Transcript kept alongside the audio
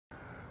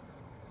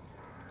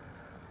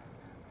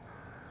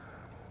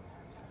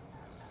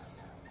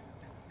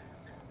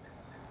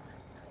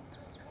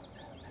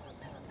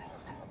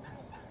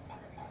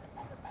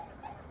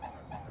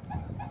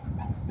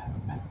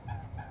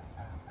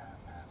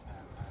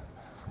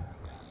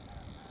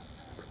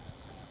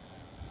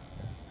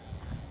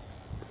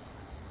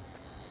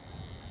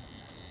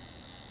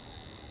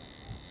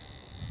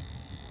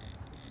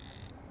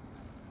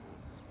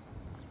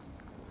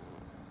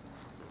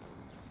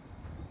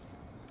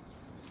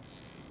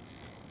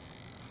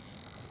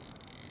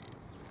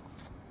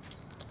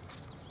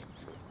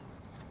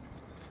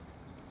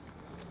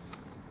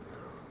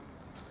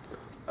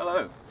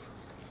Hello.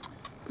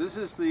 This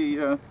is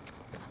the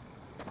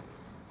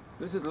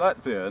this is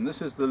Latvia, and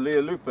this is the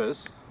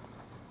Lielupas,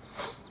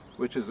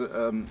 which is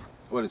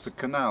well, it's a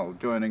canal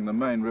joining the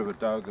main river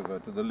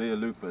Daugava to the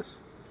Lielupas.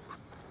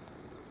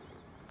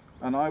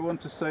 And I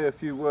want to say a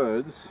few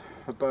words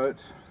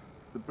about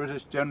the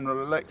British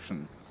general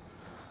election.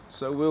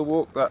 So we'll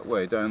walk that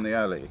way down the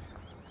alley.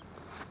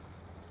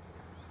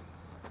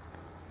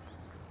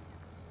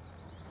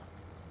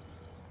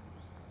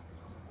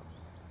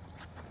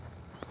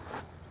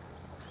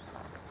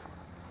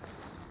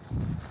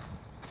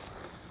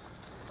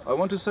 I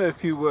want to say a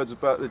few words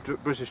about the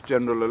British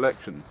general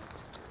election.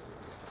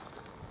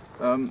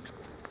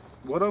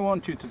 What I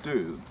want you to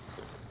do,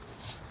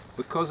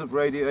 because of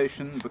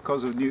radiation,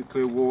 because of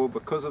nuclear war,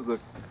 because of the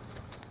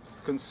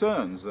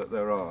concerns that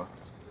there are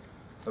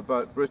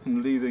about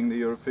Britain leaving the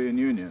European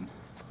Union,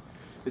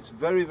 it's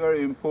very,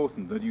 very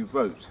important that you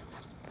vote.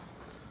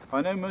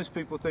 I know most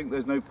people think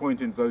there's no point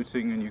in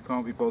voting and you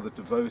can't be bothered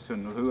to vote,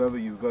 and whoever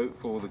you vote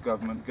for, the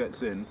government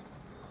gets in.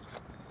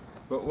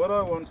 But what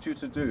I want you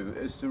to do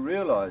is to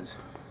realise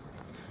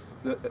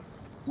that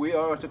we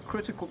are at a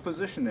critical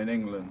position in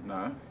England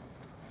now.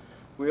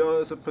 We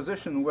are at a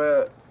position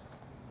where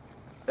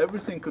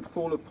everything could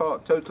fall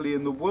apart totally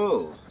in the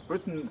world.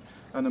 Britain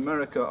and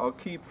America are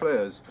key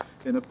players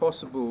in a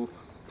possible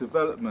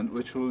development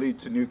which will lead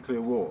to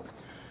nuclear war.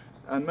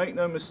 And make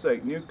no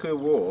mistake, nuclear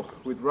war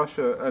with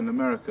Russia and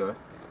America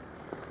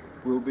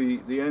will be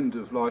the end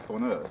of life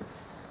on Earth,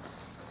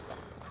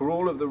 for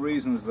all of the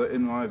reasons that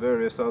in my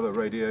various other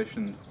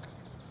radiation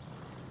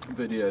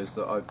videos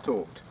that I've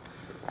talked.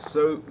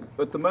 So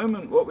at the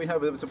moment what we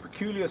have is a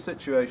peculiar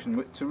situation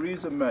with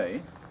Theresa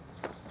May,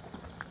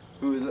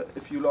 who is,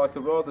 if you like,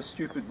 a rather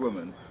stupid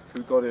woman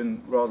who got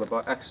in rather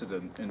by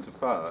accident into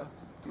power.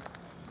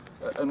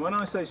 And when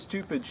I say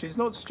stupid, she's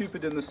not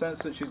stupid in the sense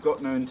that she's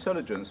got no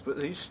intelligence, but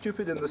she's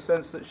stupid in the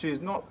sense that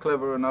she's not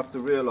clever enough to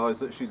realise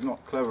that she's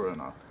not clever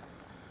enough.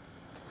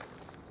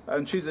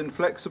 And she's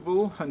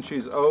inflexible, and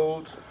she's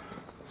old,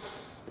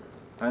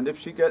 and if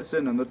she gets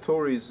in and the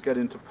Tories get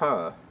into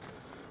power,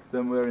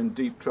 then we're in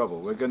deep trouble.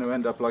 We're going to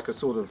end up like a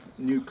sort of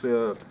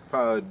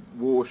nuclear-powered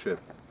warship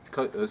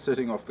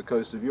sitting off the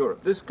coast of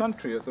Europe. This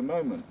country at the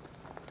moment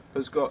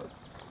has got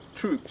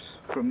troops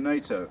from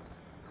NATO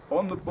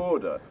on the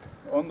border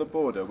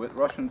with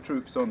Russian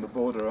troops on the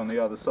border on the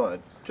other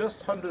side,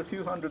 just a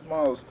few hundred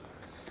miles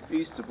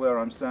east of where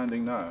I'm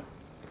standing now.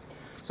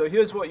 So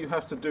here's what you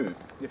have to do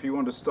if you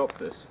want to stop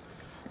this.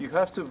 You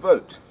have to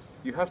vote.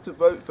 You have to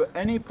vote for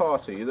any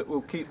party that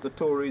will keep the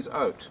Tories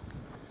out.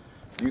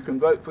 You can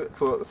vote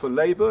for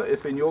Labour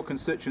if in your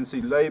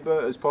constituency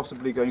Labour is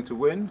possibly going to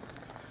win.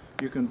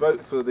 You can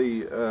vote for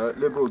the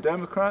Liberal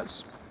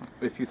Democrats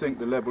if you think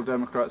the Liberal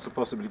Democrats are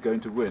possibly going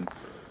to win.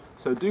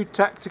 So do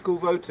tactical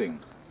voting.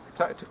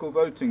 Tactical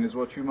voting is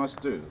what you must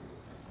do.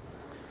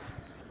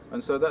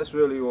 And so that's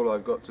really all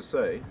I've got to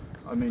say.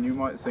 I mean, you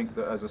might think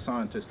that as a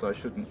scientist I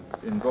shouldn't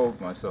involve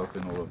myself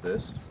in all of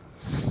this,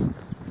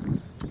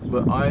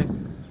 but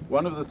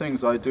one of the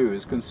things I do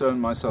is concern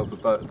myself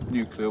about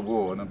nuclear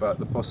war and about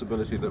the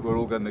possibility that we're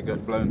all going to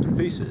get blown to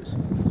pieces.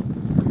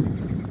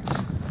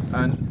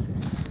 And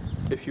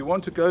if you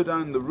want to go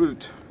down the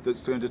route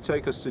that's going to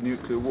take us to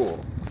nuclear war,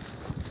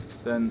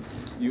 then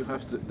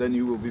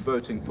you will be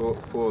voting for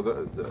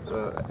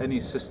any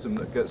system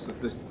that gets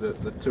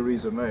the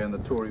Theresa May and the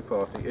Tory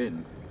party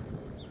in.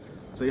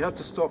 So you have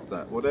to stop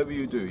that. Whatever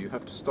you do, you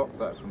have to stop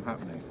that from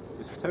happening.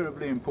 It's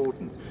terribly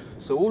important.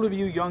 So all of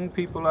you young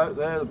people out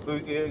there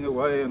boogieing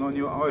away and on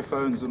your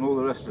iPhones and all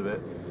the rest of it,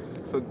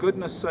 for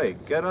goodness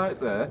sake, get out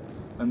there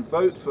and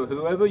vote for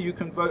whoever you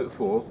can vote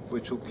for,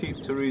 which will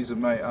keep Theresa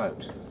May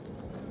out.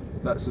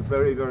 That's a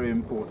very, very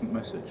important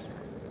message.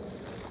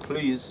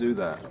 Please do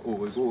that, or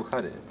we've all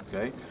had it,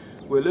 okay?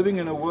 We're living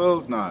in a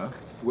world now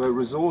where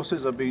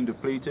resources are being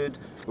depleted,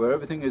 where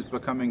everything is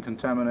becoming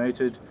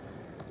contaminated,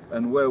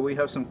 and where we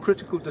have some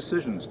critical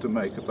decisions to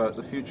make about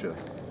the future.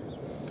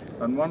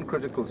 And one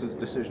critical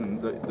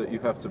decision that you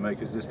have to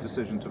make is this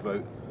decision to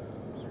vote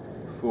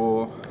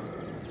for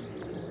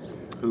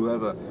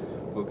whoever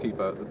will keep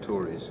out the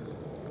Tories.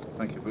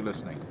 Thank you for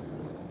listening.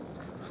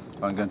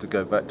 I'm going to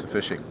go back to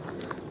fishing.